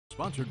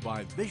Sponsored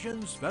by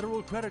Visions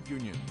Federal Credit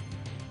Union.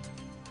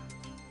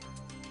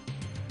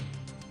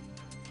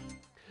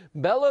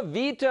 Bella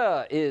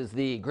Vita is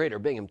the Greater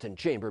Binghamton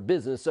Chamber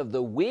Business of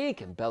the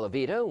Week, and Bella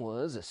Vita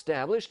was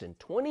established in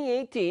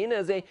 2018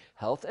 as a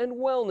health and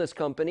wellness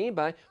company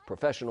by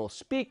professional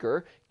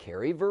speaker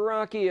Carrie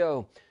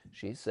Verrocchio.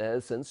 She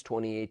says since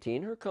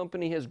 2018 her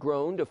company has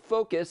grown to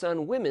focus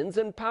on women's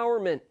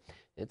empowerment.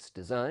 It's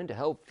designed to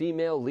help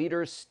female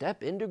leaders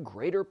step into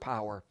greater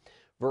power.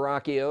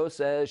 Verrocchio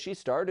says she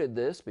started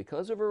this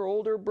because of her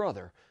older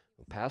brother,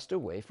 who passed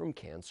away from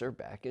cancer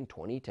back in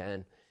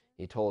 2010.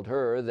 He told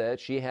her that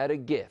she had a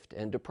gift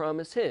and to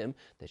promise him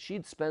that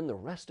she'd spend the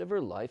rest of her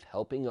life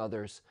helping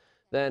others.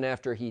 Then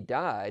after he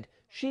died,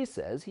 she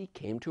says he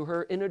came to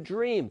her in a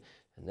dream,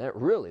 and that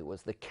really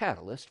was the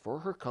catalyst for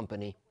her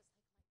company.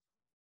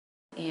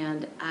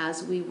 And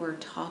as we were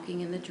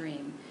talking in the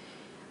dream,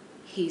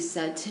 he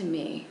said to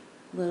me,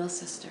 "Little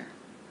sister,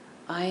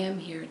 I am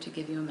here to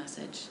give you a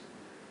message.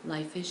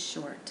 Life is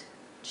short.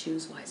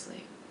 Choose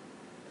wisely."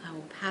 I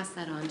will pass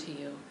that on to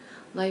you.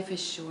 Life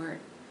is short.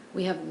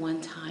 We have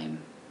one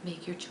time.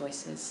 Make your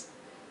choices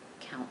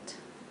count.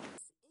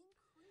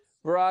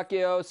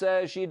 Verrocchio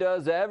says she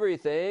does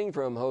everything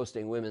from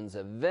hosting women's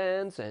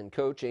events and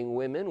coaching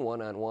women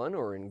one-on-one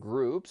or in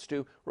groups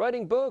to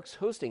writing books,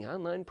 hosting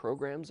online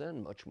programs,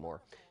 and much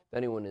more. If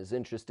anyone is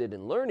interested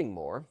in learning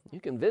more, you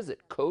can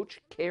visit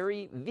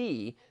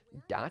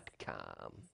CoachCarrieV.com.